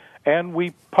Center. And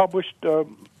we published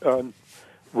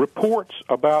reports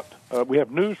about, we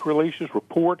have news releases,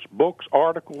 reports, books,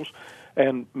 articles,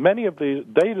 and many of the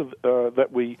data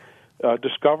that we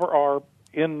discover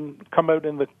come out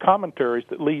in the commentaries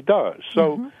that Lee does.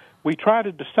 So we try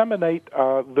to disseminate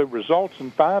the results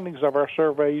and findings of our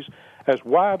surveys as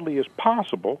widely as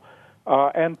possible,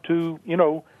 and to,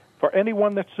 for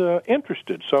anyone that's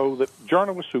interested, so that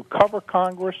journalists who cover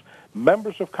Congress,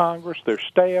 members of Congress, their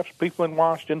staffs, people in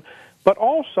Washington, but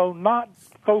also not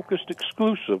focused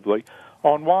exclusively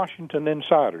on Washington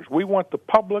insiders. We want the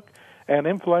public and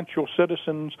influential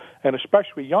citizens, and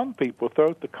especially young people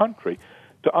throughout the country,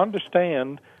 to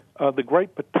understand the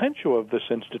great potential of this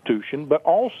institution, but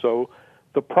also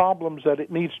the problems that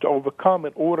it needs to overcome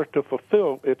in order to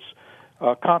fulfill its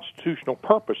constitutional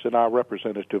purpose in our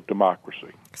representative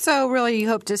democracy. So really you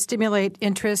hope to stimulate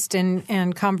interest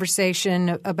and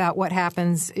conversation about what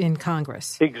happens in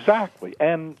Congress. Exactly.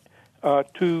 And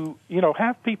to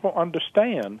have people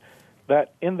understand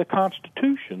that in the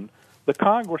Constitution, the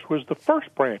Congress was the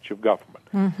first branch of government.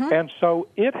 Mm-hmm. And so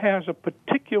it has a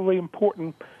particularly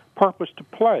important purpose to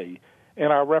play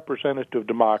in our representative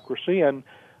democracy. And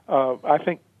I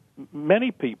think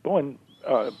many people, and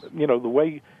the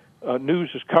way news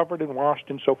is covered in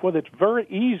Washington and so forth, it's very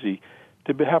easy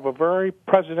to have a very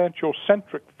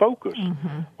presidential-centric focus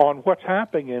on what's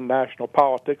happening in national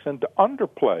politics and to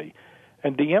underplay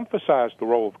and de-emphasize the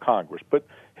role of Congress. But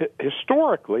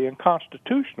historically and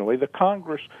constitutionally, the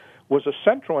Congress was a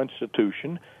central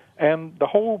institution, and the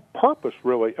whole purpose,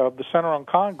 really, of the Center on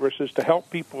Congress is to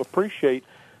help people appreciate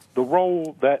the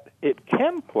role that it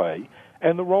can play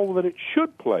and the role that it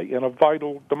should play in a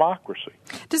vital democracy.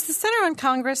 Does the Center on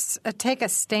Congress take a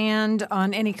stand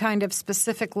on any kind of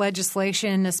specific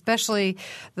legislation, especially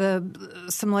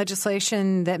some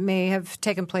legislation that may have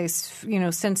taken place,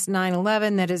 since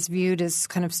 9/11 that is viewed as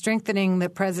kind of strengthening the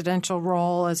presidential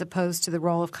role as opposed to the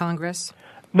role of Congress?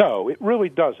 No, it really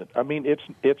doesn't. I mean,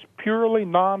 it's purely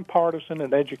nonpartisan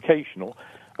and educational.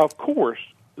 Of course,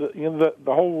 the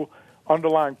whole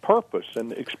underlying purpose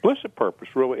and explicit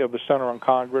purpose, really, of the Center on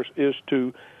Congress is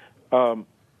to,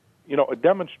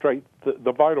 demonstrate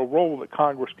the vital role that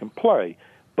Congress can play.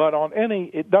 But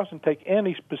it doesn't take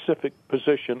any specific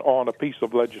position on a piece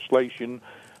of legislation,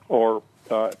 or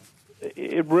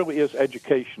it really is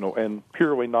educational and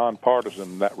purely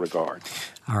nonpartisan in that regard.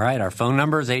 All right. Our phone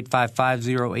number is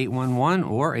 855-0811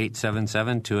 or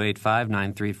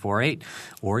 877-285-9348.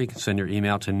 Or you can send your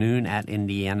email to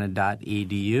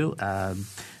noon@indiana.edu.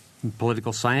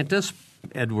 Political scientist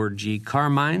Edward G.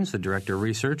 Carmines, the Director of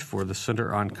Research for the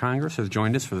Center on Congress, has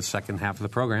joined us for the second half of the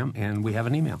program, and we have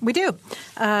an email. We do.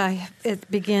 It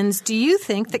begins, do you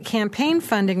think that campaign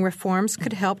funding reforms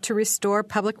could help to restore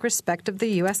public respect of the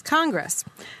U.S. Congress?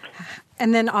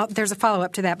 And then there's a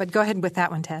follow-up to that, but go ahead with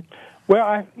that one, Ted.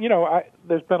 Well,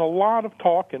 there's been a lot of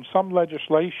talk and some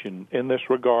legislation in this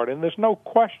regard, and there's no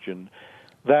question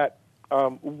that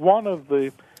one of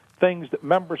the things that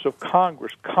members of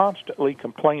Congress constantly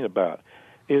complain about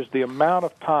is the amount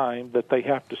of time that they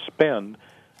have to spend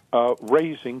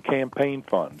raising campaign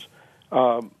funds.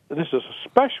 This is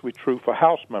especially true for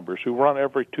House members who run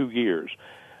every 2 years.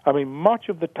 I mean, much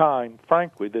of the time,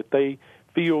 frankly, that they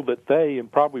feel that they, and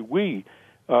probably we,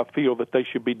 feel that they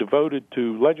should be devoted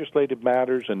to legislative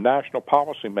matters and national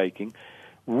policy making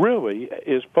really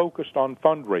is focused on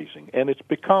fundraising. And it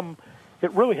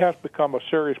really has become a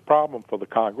serious problem for the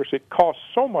Congress. It costs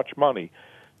so much money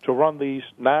to run these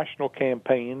national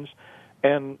campaigns,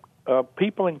 and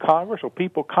people in Congress or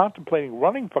people contemplating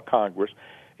running for Congress,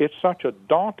 it's such a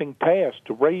daunting task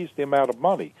to raise the amount of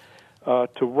money to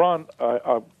run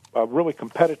a really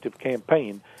competitive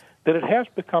campaign that it has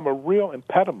become a real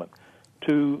impediment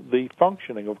to the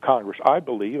functioning of Congress, I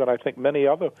believe, and I think many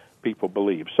other people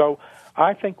believe. So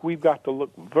I think we've got to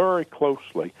look very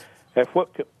closely at what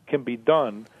can be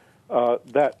done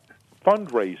that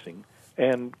fundraising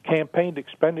and campaign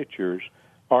expenditures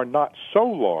are not so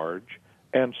large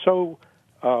and so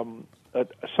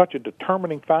such a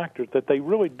determining factor that they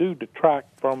really do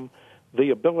detract from the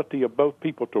ability of both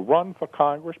people to run for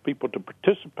Congress, people to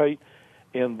participate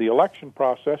in the election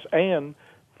process, and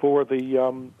for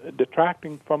the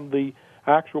detracting from the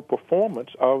actual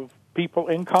performance of people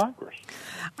in Congress.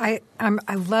 I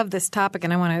love this topic,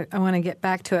 and I want to get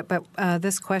back to it. But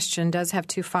this question does have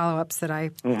two follow-ups that I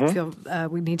feel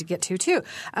we need to get to too.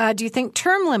 Do you think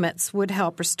term limits would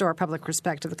help restore public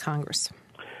respect of the Congress?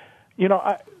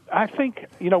 I think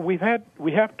we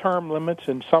have term limits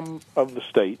in some of the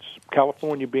states,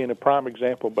 California being a prime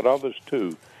example, but others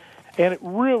too. And it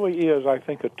really is, I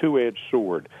think, a two-edged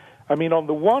sword. I mean, on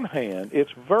the one hand,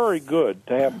 it's very good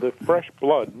to have the fresh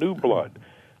blood, new blood,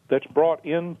 that's brought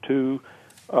into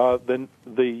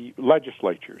the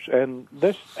legislatures, and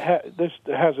this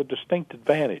has a distinct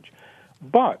advantage.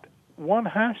 But one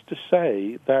has to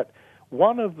say that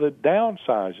one of the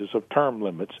downsizes of term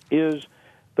limits is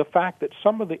the fact that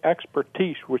some of the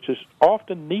expertise, which is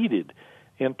often needed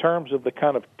in terms of the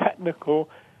kind of technical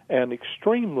and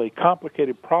extremely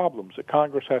complicated problems that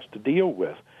Congress has to deal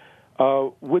with,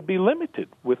 would be limited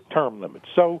with term limits.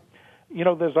 So,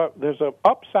 there's a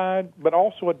upside, but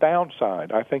also a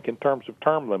downside, I think, in terms of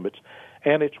term limits.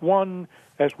 And it's one,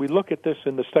 as we look at this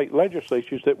in the state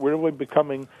legislatures, that we're really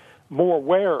becoming more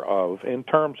aware of in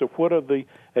terms of what are the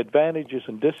advantages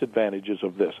and disadvantages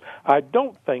of this. I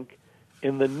don't think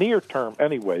in the near term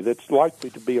anyway, that's likely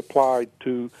to be applied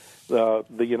to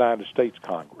the United States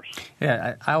Congress.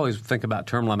 Yeah, I always think about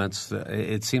term limits.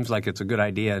 It seems like it's a good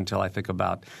idea until I think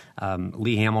about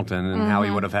Lee Hamilton and how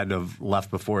he would have had to have left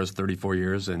before his 34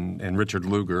 years, and Richard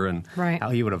Lugar and how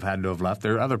he would have had to have left.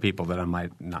 There are other people that I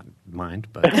might not mind,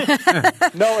 but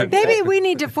maybe we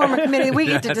need to form a committee. We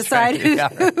get to decide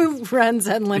who runs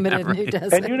unlimited and who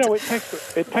doesn't. And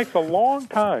it takes a long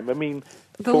time. I mean,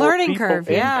 the learning curve,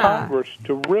 in Congress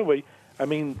to really,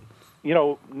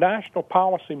 national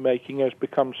policy making has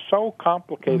become so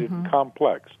complicated and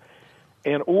complex.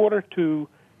 In order to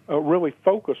really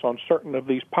focus on certain of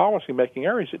these policy making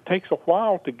areas, it takes a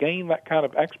while to gain that kind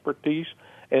of expertise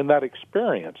and that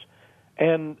experience.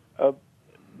 And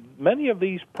many of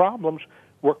these problems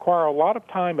require a lot of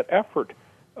time and effort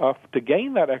to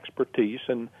gain that expertise,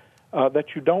 and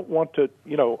that you don't want to,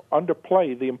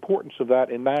 underplay the importance of that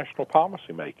in national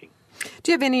policy making.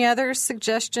 Do you have any other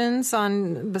suggestions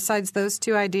besides those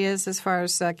two ideas as far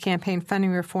as campaign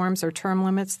funding reforms or term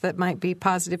limits that might be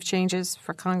positive changes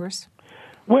for Congress?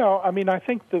 Well, I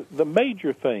think the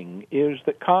major thing is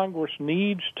that Congress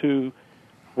needs to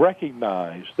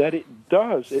recognize that it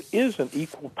is an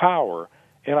equal power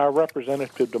in our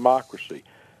representative democracy.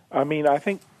 I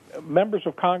think members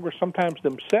of Congress sometimes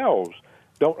themselves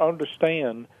don't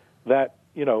understand that,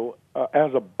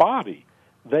 as a body,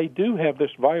 they do have this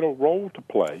vital role to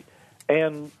play,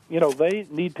 and, they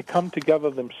need to come together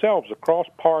themselves across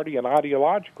party and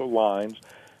ideological lines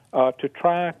to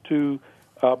try to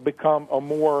become a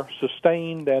more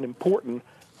sustained and important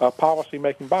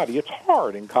policy-making body. It's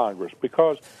hard in Congress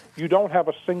because you don't have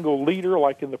a single leader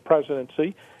like in the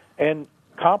presidency, and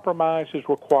compromise is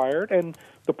required, and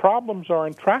the problems are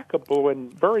intractable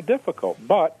and very difficult.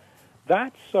 But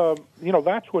that's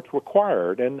what's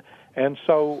required, and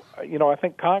so I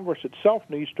think Congress itself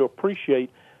needs to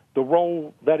appreciate the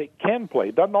role that it can play.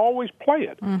 It doesn't always play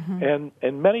it,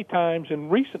 and many times in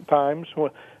recent times,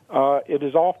 it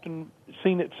has often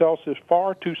seen itself as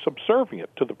far too subservient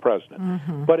to the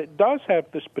president. But it does have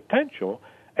this potential,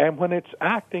 and when it's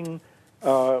acting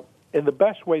in the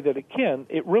best way that it can,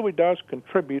 it really does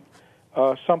contribute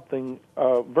something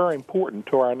very important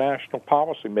to our national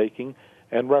policy making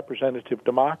and representative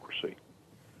democracy.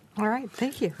 All right,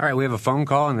 thank you. All right, we have a phone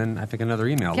call and then I think another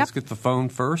email. Yep. Let's get the phone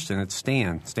first, and it's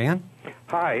Stan. Stan?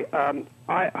 Hi.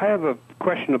 I have a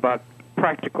question about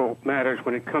practical matters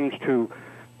when it comes to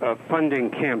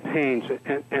funding campaigns,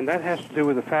 and that has to do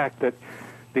with the fact that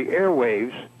the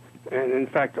airwaves, and in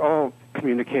fact all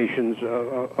communications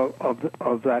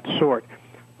of that sort,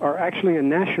 are actually a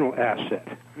national asset,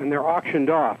 and they're auctioned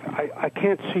off. I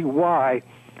can't see why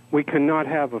we cannot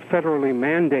have a federally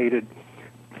mandated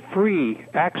free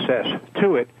access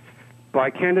to it by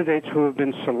candidates who have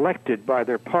been selected by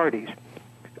their parties.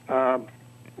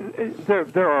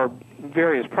 There are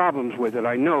various problems with it,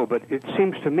 I know, but it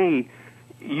seems to me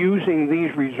using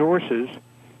these resources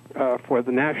for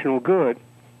the national good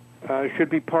should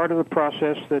be part of the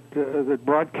process that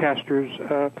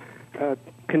broadcasters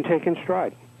can take in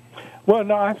stride. Well,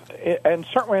 no, and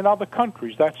certainly in other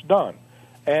countries that's done,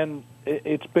 and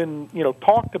it's been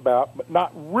talked about, but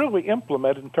not really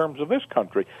implemented in terms of this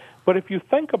country. But if you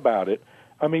think about it,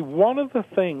 one of the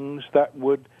things that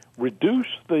would reduce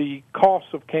the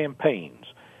cost of campaigns,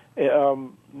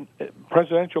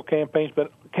 presidential campaigns,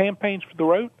 but campaigns for the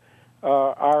road,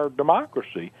 our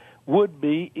democracy, would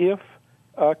be if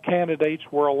candidates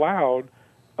were allowed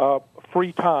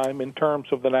free time in terms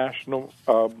of the national,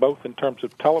 both in terms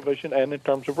of television and in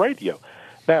terms of radio.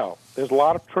 Now, there's a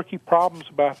lot of tricky problems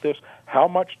about this. How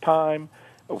much time?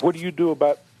 What do you do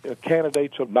about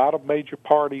candidates of not of major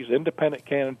parties, independent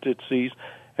candidacies,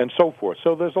 and so forth?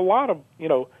 So there's a lot of,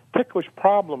 ticklish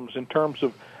problems in terms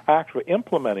of actually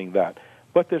implementing that.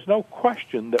 But there's no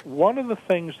question that one of the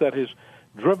things that has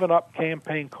driven up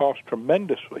campaign costs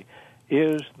tremendously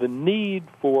is the need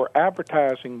for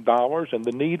advertising dollars and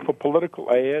the need for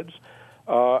political ads,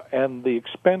 and the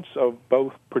expense of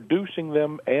both producing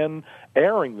them and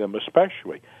airing them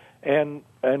especially. And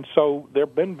so there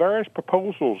have been various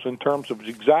proposals in terms of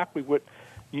exactly what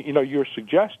you're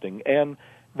suggesting, and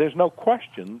there's no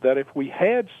question that if we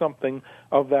had something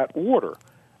of that order,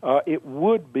 it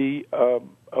would be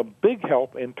a big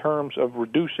help in terms of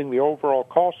reducing the overall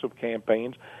cost of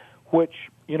campaigns, which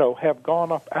have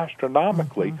gone up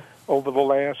astronomically over the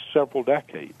last several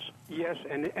decades. Yes,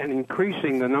 and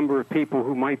increasing the number of people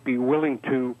who might be willing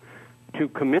to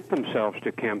commit themselves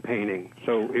to campaigning.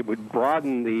 So it would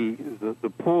broaden the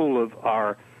pool of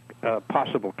our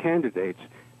possible candidates.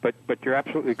 But you're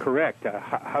absolutely correct.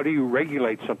 How do you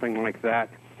regulate something like that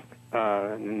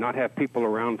and not have people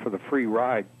around for the free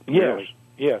ride. Yes, really.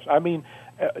 yes. I mean,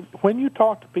 when you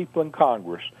talk to people in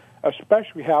Congress,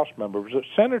 especially House members,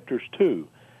 senators too,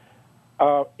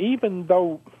 even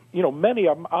though, many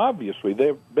of them, obviously,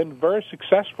 they've been very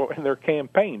successful in their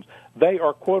campaigns. They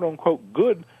are, quote-unquote,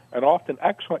 good and often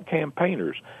excellent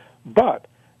campaigners, but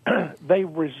they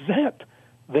resent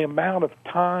the amount of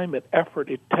time and effort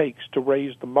it takes to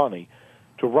raise the money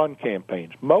to run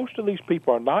campaigns. Most of these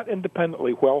people are not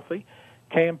independently wealthy.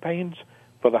 Campaigns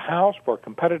for the House, for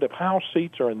competitive House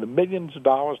seats, are in the millions of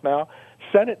dollars now.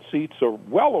 Senate seats are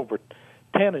well over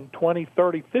 10 and 20,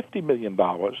 30, $50 million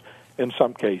in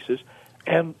some cases.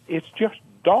 And it's just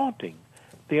daunting,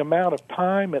 the amount of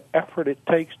time and effort it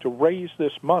takes to raise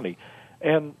this money.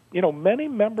 And, many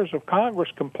members of Congress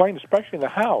complain, especially in the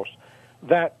House,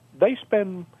 that they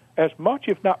spend as much,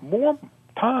 if not more,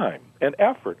 time and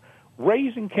effort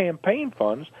raising campaign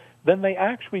funds than they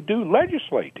actually do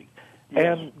legislating. Yes.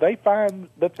 And they find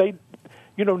that they,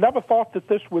 never thought that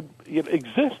this would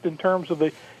exist in terms of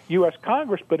the U.S.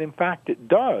 Congress, but in fact it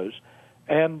does.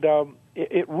 And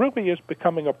it really is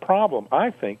becoming a problem, I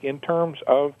think, in terms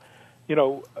of,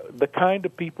 the kind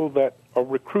of people that are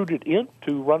recruited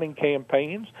into running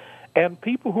campaigns and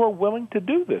people who are willing to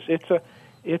do this.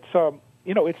 It's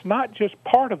not just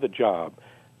part of the job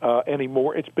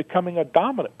anymore. It's becoming a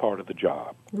dominant part of the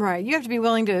job. Right. You have to be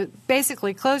willing to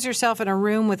basically close yourself in a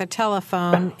room with a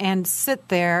telephone and sit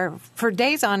there for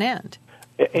days on end.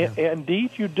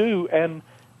 Indeed, you do. And,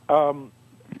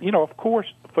 of course,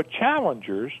 for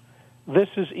challengers, this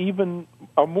is even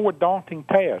a more daunting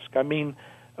task. I mean,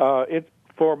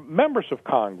 for members of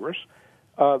Congress,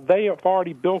 they have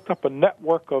already built up a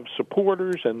network of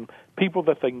supporters and people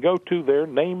that they can go to. Their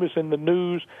name is in the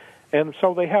news, and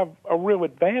so they have a real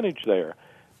advantage there.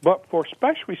 But for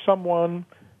especially someone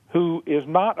who is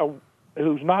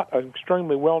who's not an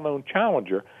extremely well-known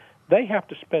challenger, they have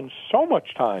to spend so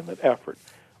much time and effort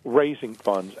raising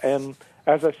funds. And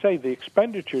as I say, the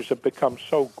expenditures have become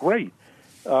so great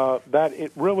that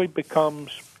it really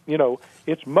becomes,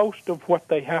 it's most of what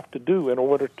they have to do in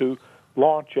order to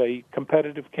launch a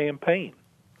competitive campaign.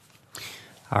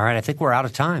 All right, I think we're out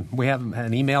of time. We have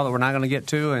an email that we're not going to get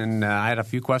to, and I had a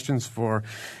few questions for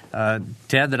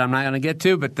Ted that I'm not going to get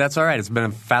to, but that's all right. It's been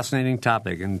a fascinating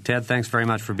topic. And, Ted, thanks very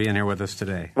much for being here with us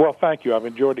today. Well, thank you. I've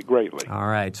enjoyed it greatly. All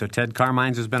right, so Ted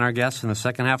Carmines has been our guest in the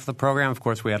second half of the program. Of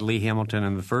course, we had Lee Hamilton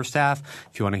in the first half.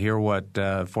 If you want to hear what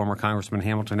former Congressman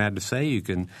Hamilton had to say, you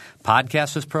can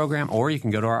podcast this program, or you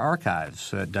can go to our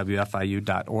archives at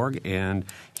WFIU.org and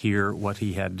hear what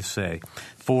he had to say.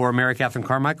 For Mary Catherine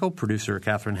Carmichael, producer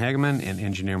Catherine Hageman, and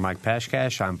engineer Mike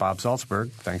Pashkash, I'm Bob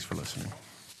Zaltsberg. Thanks for listening.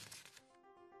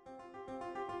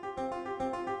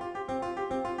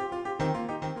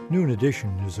 Noon Edition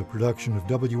is a production of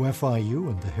WFIU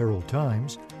and the Herald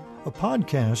Times. A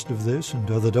podcast of this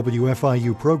and other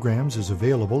WFIU programs is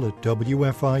available at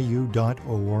WFIU.org.